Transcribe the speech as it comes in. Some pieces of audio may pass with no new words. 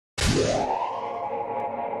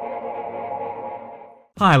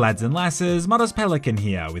Hi lads and lasses, modestpelican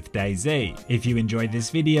here with DayZ. If you enjoyed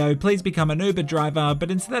this video, please become an Uber driver,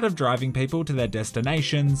 but instead of driving people to their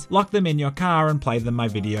destinations, lock them in your car and play them my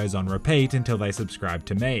videos on repeat until they subscribe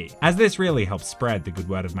to me, as this really helps spread the good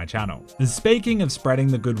word of my channel. Speaking of spreading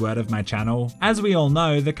the good word of my channel, as we all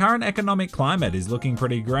know, the current economic climate is looking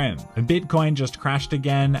pretty grim. Bitcoin just crashed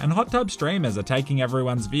again, and hot tub streamers are taking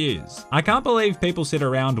everyone's views. I can't believe people sit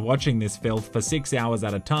around watching this filth for 6 hours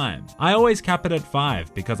at a time. I always cap it at 5,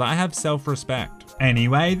 because I have self-respect.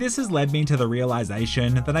 Anyway, this has led me to the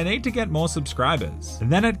realization that I need to get more subscribers.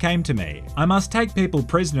 And then it came to me. I must take people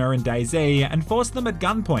prisoner in DayZ and force them at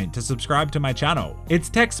gunpoint to subscribe to my channel. It's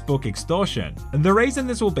textbook extortion. The reason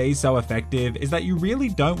this will be so effective is that you really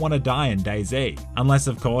don't want to die in DayZ, unless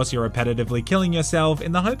of course you're repetitively killing yourself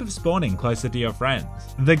in the hope of spawning closer to your friends.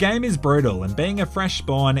 The game is brutal, and being a fresh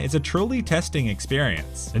spawn is a truly testing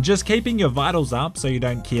experience. And just keeping your vitals up so you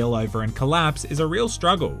don't keel over and collapse is a real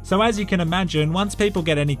struggle. So as you can imagine, once people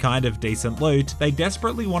get any kind of decent loot, they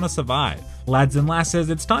desperately want to survive. Lads and lasses,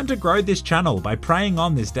 it's time to grow this channel by preying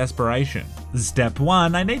on this desperation. Step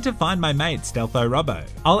 1, I need to find my mate Stealtho Robbo.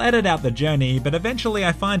 I'll edit out the journey, but eventually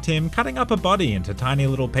I find him cutting up a body into tiny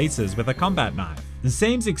little pieces with a combat knife. It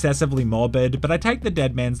seems excessively morbid, but I take the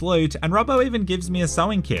dead man's loot, and Robbo even gives me a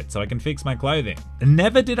sewing kit so I can fix my clothing.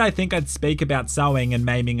 Never did I think I'd speak about sewing and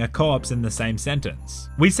maiming a corpse in the same sentence.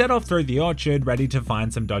 We set off through the orchard ready to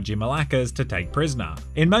find some dodgy malakas to take prisoner.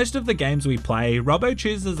 In most of the games we play, Robbo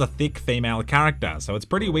chooses a thick female character, so it's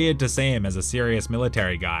pretty weird to see him as a serious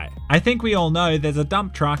military guy. I think we all know there's a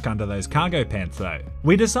dump truck under those cargo pants though.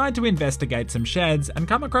 We decide to investigate some sheds and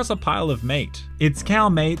come across a pile of meat. It's cow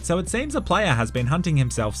meat, so it seems a player has been hunting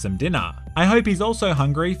himself some dinner. I hope he's also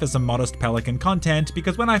hungry for some modest pelican content,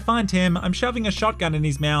 because when I find him, I'm shoving a shotgun in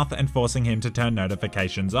his mouth and forcing him to turn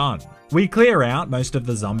notifications on. We clear out most of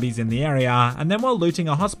the zombies in the area, and then while looting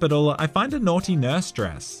a hospital, I find a naughty nurse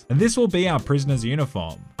dress. And this will be our prisoner's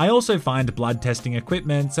uniform. I also find blood testing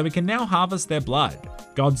equipment, so we can now harvest their blood.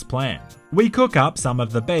 God's plan. We cook up some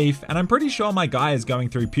of the beef, and I'm pretty sure my guy is going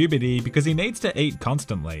through puberty because he needs to eat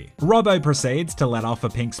constantly. Robbo proceeds to let off a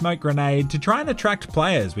pink smoke grenade to try and attract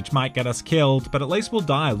players, which might get us killed, but at least we'll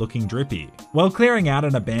die looking drippy. While clearing out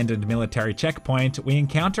an abandoned military checkpoint, we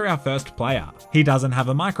encounter our first player. He doesn't have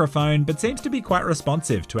a microphone, but seems to be quite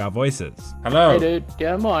responsive to our voices. Hello. Hey dude, do you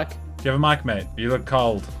have a mic? Do you have a mic, mate? You look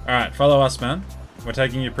cold. Alright, follow us, man. We're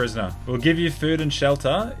taking you prisoner. We'll give you food and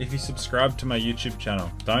shelter if you subscribe to my YouTube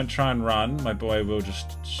channel. Don't try and run, my boy will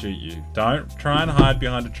just shoot you. Don't try and hide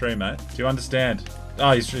behind a tree, mate. Do you understand?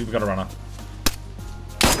 Oh, we've got a runner.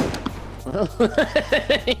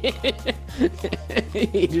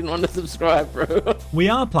 He didn't want to subscribe, bro. We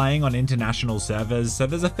are playing on international servers, so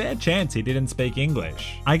there's a fair chance he didn't speak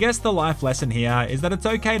English. I guess the life lesson here is that it's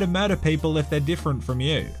okay to murder people if they're different from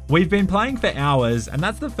you. We've been playing for hours, and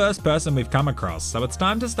that's the first person we've come across, so it's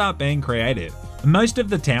time to start being creative. Most of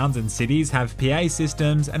the towns and cities have PA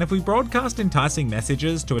systems, and if we broadcast enticing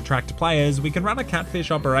messages to attract players, we can run a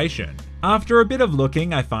catfish operation. After a bit of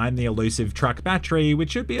looking, I find the elusive truck battery,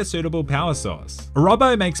 which should be a suitable power source.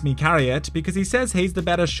 Robbo makes me carry it because he says he's the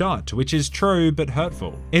better shot, which is true but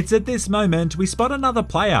hurtful. It's at this moment we spot another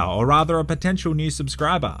player, or rather a potential new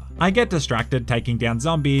subscriber. I get distracted taking down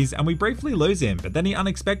zombies and we briefly lose him, but then he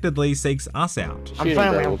unexpectedly seeks us out. I'm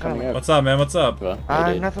friendly. What's up, man? What's up?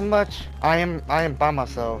 Nothing much. I am by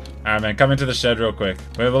myself. Alright, man, come into the shed real quick.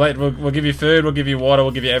 We'll give you food, we'll give you water,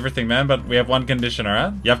 we'll give you everything, man, but we have one condition,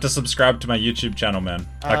 alright? You have to subscribe to my YouTube channel, man.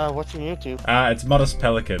 What's your YouTube? It's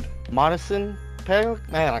modestpelican. Modest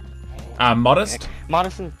Pelican? Modest?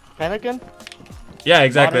 Modest Pelican? Yeah,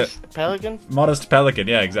 exactly. Modest Pelican? Modest Pelican,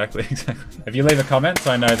 yeah, exactly. If you leave a comment,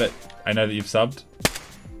 so I know that you've subbed.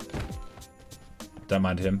 Don't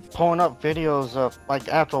mind him. Pulling up videos of like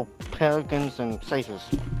actual pelicans and faces.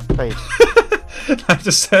 I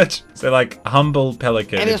just search. So like humble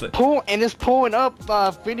pelican. And it's pulling up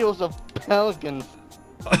videos of pelicans.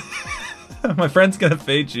 My friend's gonna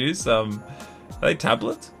feed you some. Are they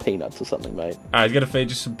tablets? Peanuts or something, mate. Alright, he's gonna feed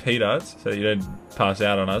you some peanuts so you don't pass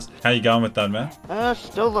out on us. How you going with that, man?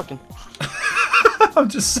 Still looking. I'm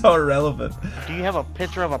just so irrelevant. Do you have a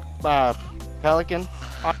picture of a pelican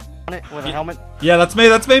on it with a helmet? Yeah, that's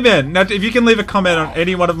me, man. Now, if you can leave a comment on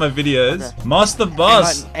any one of my videos. Okay. Moss the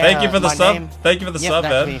Boss, thank you for the sub. Thank you for the sub,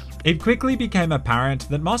 man. It quickly became apparent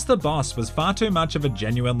that Moss the Boss was far too much of a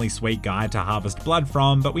genuinely sweet guy to harvest blood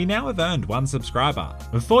from, but we now have earned 1 subscriber.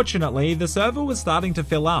 Fortunately, the server was starting to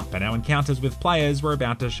fill up and our encounters with players were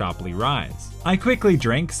about to sharply rise. I quickly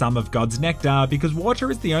drink some of God's nectar because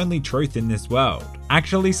water is the only truth in this world.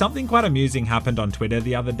 Actually, something quite amusing happened on Twitter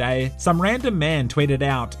the other day. Some random man tweeted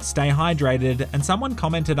out, "Stay hydrated," and someone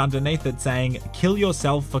commented underneath it saying, "Kill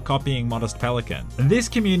yourself for copying Modest Pelican." This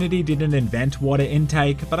community didn't invent water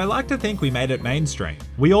intake, but I like to think we made it mainstream.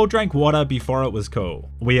 We all drank water before it was cool.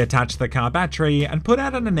 We attached the car battery and put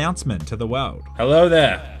out an announcement to the world. Hello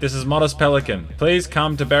there, this is Modest Pelican. Please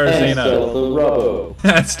come to Berezino.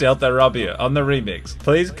 Stealth the Robbie on the remix.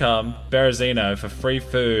 Please come Berezino for free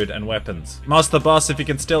food and weapons. Master Boss, if you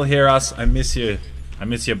can still hear us, I miss you. I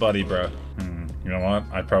miss your body, bro. You know what?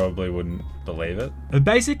 I probably wouldn't believe it.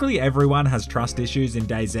 Basically, everyone has trust issues in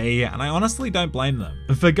DayZ, and I honestly don't blame them.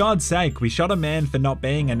 For God's sake, we shot a man for not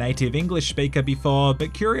being a native English speaker before,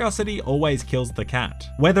 but curiosity always kills the cat.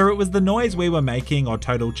 Whether it was the noise we were making or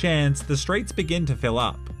total chance, the streets begin to fill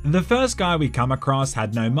up. The first guy we come across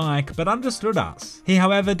had no mic, but understood us. He,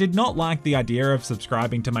 however, did not like the idea of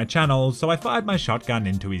subscribing to my channel, so I fired my shotgun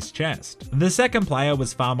into his chest. The second player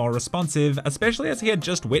was far more responsive, especially as he had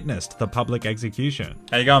just witnessed the public execution.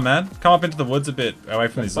 How you going, man? Come up into the woods a bit, away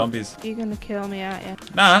from these zombies. You're gonna kill me, aren't you?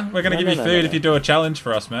 Nah, we're gonna give you food if you do a challenge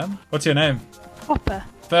for us, man. What's your name? Hopper.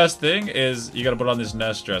 First thing is you gotta put on this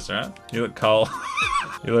nurse dress, right? You look cold.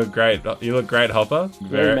 You look great. You look great, Hopper.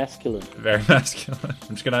 Very masculine. Very masculine.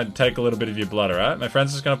 I'm just gonna take a little bit of your blood, alright? My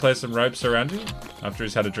friend's just gonna place some ropes around you. After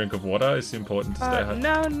he's had a drink of water, it's important to stay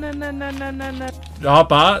hydrated. No.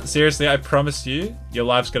 Hopper, seriously, I promise you, your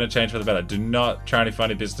life's gonna change for the better. Do not try any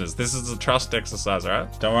funny business. This is a trust exercise, alright?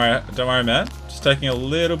 Don't worry, man. Just taking a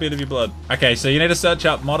little bit of your blood. Okay, so you need to search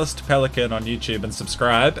up Modest Pelican on YouTube and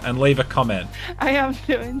subscribe and leave a comment. I am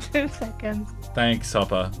doing 2 seconds. Thanks,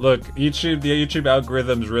 Hopper. Look, the YouTube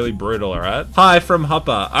algorithm's really brutal, alright? Hi from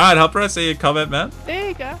Hopper. Alright, Hopper, I see your comment, man. There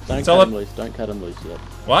you go. Don't cut him loose. Don't cut him loose yet.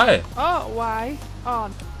 Why? Oh, why?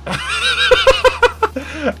 On.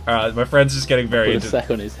 Alright, my friend's just getting very Put a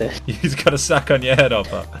sack on his head. He's got a sack on your head,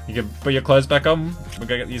 Hopper. You can put your clothes back on. We're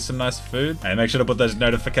gonna get you some nice food. And make sure to put those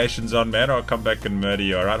notifications on, man, or I'll come back and murder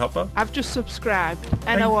you, alright, Hopper? I've just subscribed.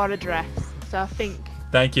 I know our address, so I think.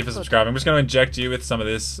 Thank you for subscribing. I'm just going to inject you with some of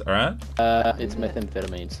this, alright? It's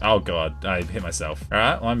methamphetamines. Oh god, I hit myself.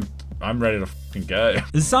 Alright, well, I'm ready to fucking go.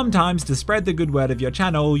 Sometimes to spread the good word of your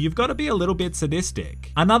channel, you've got to be a little bit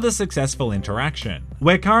sadistic. Another successful interaction.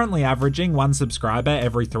 We're currently averaging 1 subscriber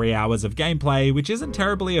every 3 hours of gameplay, which isn't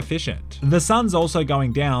terribly efficient. The sun's also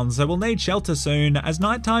going down, so we'll need shelter soon, as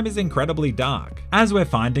nighttime is incredibly dark. As we're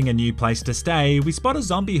finding a new place to stay, we spot a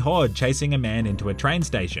zombie horde chasing a man into a train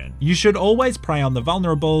station. You should always prey on the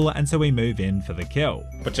vulnerable, and so we move in for the kill.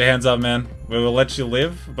 Put your hands up, man. We will let you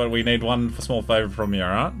live, but we need one small favor from you,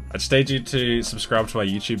 alright? I just need you to subscribe to our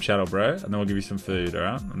YouTube channel, bro, and then we'll give you some food,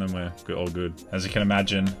 alright? And then we're all good. As you can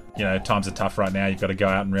imagine, you know, times are tough right now. You've got to go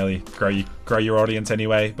out and really grow your audience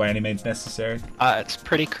anyway, by any means necessary. It's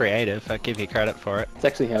pretty creative. I give you credit for it. It's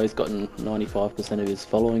actually how he's gotten 95% of his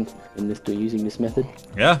following using this method.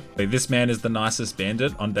 Yeah. This man is the nicest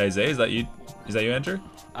bandit on DayZ. Is that you? Is that you, Andrew?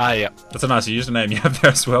 Yeah. That's a nice username you have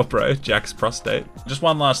there as well, bro. Jack's prostate. Just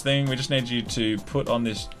one last thing. We just need you to put on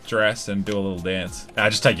this dress and do a little dance.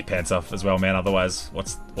 Just take your pants off as well, man. Otherwise,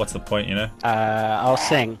 what's the point, you know? I'll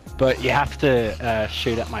sing, but you have to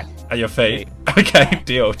shoot at your feet. Okay,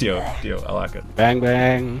 deal. I like it. Bang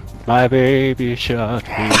bang, my baby shot me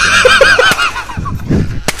down.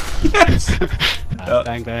 Yes.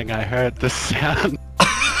 Bang bang, I heard the sound.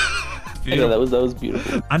 Yeah, that was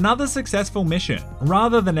beautiful. Another successful mission.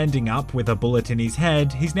 Rather than ending up with a bullet in his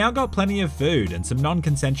head, he's now got plenty of food and some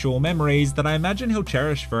non-consensual memories that I imagine he'll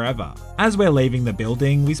cherish forever. As we're leaving the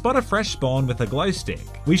building, we spot a fresh spawn with a glow stick.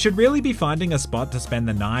 We should really be finding a spot to spend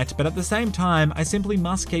the night, but at the same time, I simply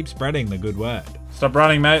must keep spreading the good word. Stop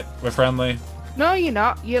running, mate. We're friendly. No, you're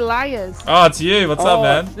not. You're liars. Oh, it's you. What's up,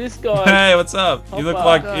 man? It's this guy. Hey, what's up? Hopper. You look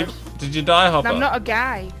like... Did you die, Hopper? I'm not a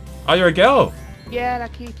guy. Oh, you're a girl? Yeah, I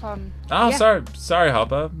keep on. Oh, yeah. Sorry,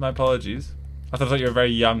 Hopper. My apologies. I thought you were a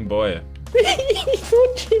very young boy. He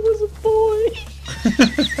thought she was a boy.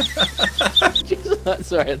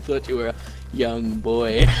 Sorry, I thought you were a young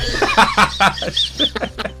boy.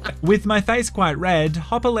 With my face quite red,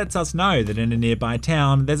 Hopper lets us know that in a nearby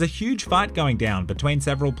town, there's a huge fight going down between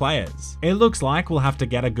several players. It looks like we'll have to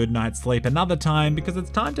get a good night's sleep another time because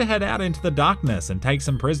it's time to head out into the darkness and take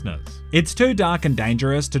some prisoners. It's too dark and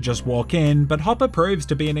dangerous to just walk in, but Hopper proves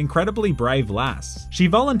to be an incredibly brave lass. She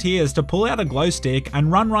volunteers to pull out a glow stick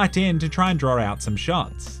and run right in to try and draw out some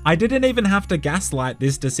shots. I didn't even have to gaslight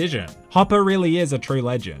this decision. Hopper really is a true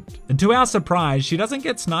legend. And to our surprise, she doesn't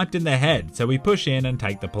get sniped in the head, so we push in and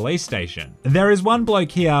take the police station. There is one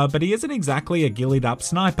bloke here, but he isn't exactly a gillied up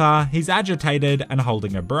sniper. He's agitated and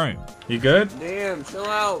holding a broom. You good? Damn, chill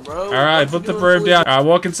out, bro. Alright, put the broom down. Alright,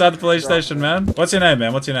 walk inside the police station, man. What's your name,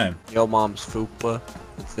 man? What's your name? Yo mom's fupa.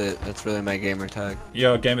 That's it. That's really my gamer tag.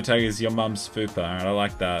 Your gamer tag is your mum's fupa. Alright, I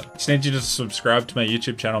like that. Just need you to subscribe to my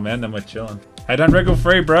YouTube channel, man, then we're chilling. Hey, don't wriggle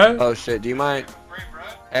free, bro. Oh shit, do you mind?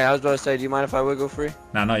 Hey, I was about to say, do you mind if I wiggle free?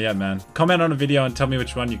 Nah, not yet, man. Comment on a video and tell me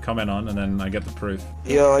which one you comment on, and then I get the proof.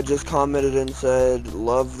 Yo, I just commented and said,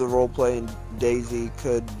 love the roleplay and DayZ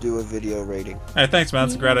could do a video rating. Hey, thanks, man.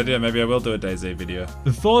 That's a great idea. Maybe I will do a DayZ video.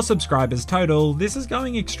 4 subscribers total. This is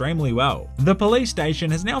going extremely well. The police station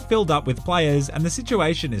has now filled up with players, and the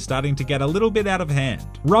situation is starting to get a little bit out of hand.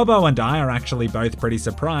 Robbo and I are actually both pretty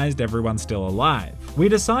surprised everyone's still alive. We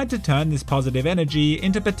decide to turn this positive energy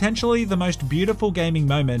into potentially the most beautiful gaming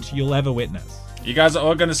moment you'll ever witness. You guys are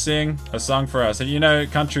all gonna sing a song for us. And you know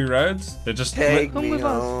Country Roads? They're just Take Come me with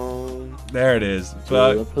us. home. there it is. To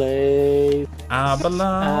the place I I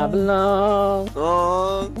belong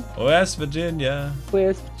belong, West Virginia.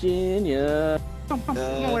 West Virginia.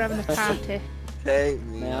 We're having a party. Take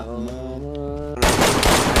me Mountain home. Mama.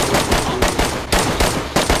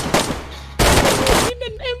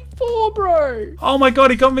 Bro. Oh my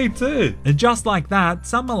god, he got me too! And just like that,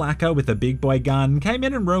 some malacca with a big boy gun came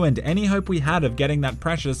in and ruined any hope we had of getting that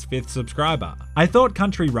precious 5th subscriber. I thought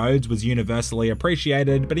Country Roads was universally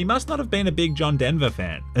appreciated, but he must not have been a big John Denver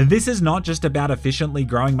fan. This is not just about efficiently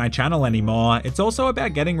growing my channel anymore, it's also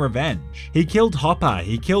about getting revenge. He killed Hopper,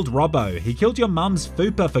 he killed Robbo, he killed your mum's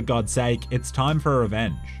fupa for God's sake, it's time for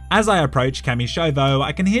revenge. As I approach Cami's show though,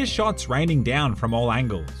 I can hear shots raining down from all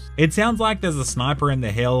angles. It sounds like there's a sniper in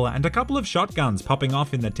the hill and a couple of shotguns popping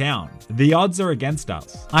off in the town. The odds are against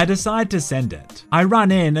us. I decide to send it. I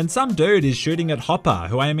run in and some dude is shooting at Hopper,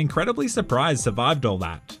 who I am incredibly surprised survived all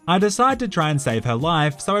that. I decide to try and save her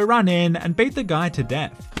life, so I run in and beat the guy to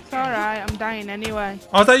death. It's alright, I'm dying anyway.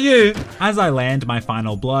 Oh, is that you? As I land my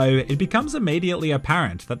final blow, it becomes immediately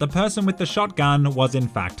apparent that the person with the shotgun was in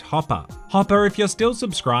fact Hopper. Hopper, if you're still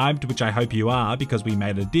subscribed, which I hope you are because we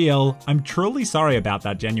made a deal, I'm truly sorry about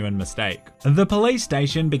that genuine mistake. The police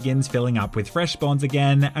station begins filling up with fresh spawns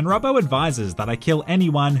again, and Robbo advises that I kill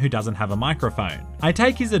anyone who doesn't have a microphone. I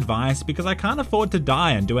take his advice because I can't afford to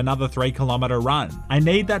die and do another 3-kilometer run. I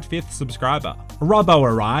need that 5th subscriber. Robbo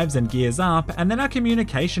arrives and gears up, and then our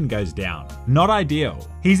communication goes down. Not ideal.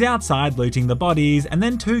 He's outside looting the bodies, and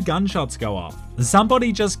then 2 gunshots go off.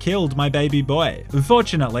 Somebody just killed my baby boy.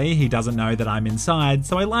 Fortunately, he doesn't know that I'm inside,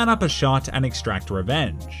 so I line up a shot and extract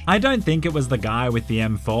revenge. I don't think it was the guy with the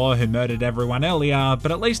M4 who murdered everyone earlier,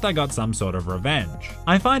 but at least I got some sort of revenge.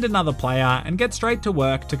 I find another player and get straight to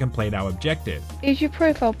work to complete our objective. Is your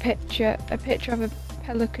profile picture a picture of a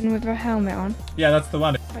pelican with a helmet on? Yeah, that's the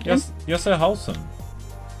one. You're so wholesome.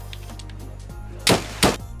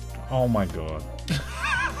 Oh my god.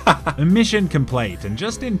 Mission complete, and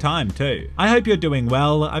just in time too. I hope you're doing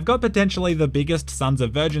well. I've got potentially the biggest Sons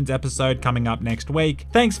of Virgins episode coming up next week.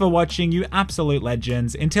 Thanks for watching, you absolute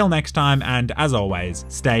legends. Until next time, and as always,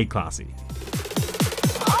 stay classy.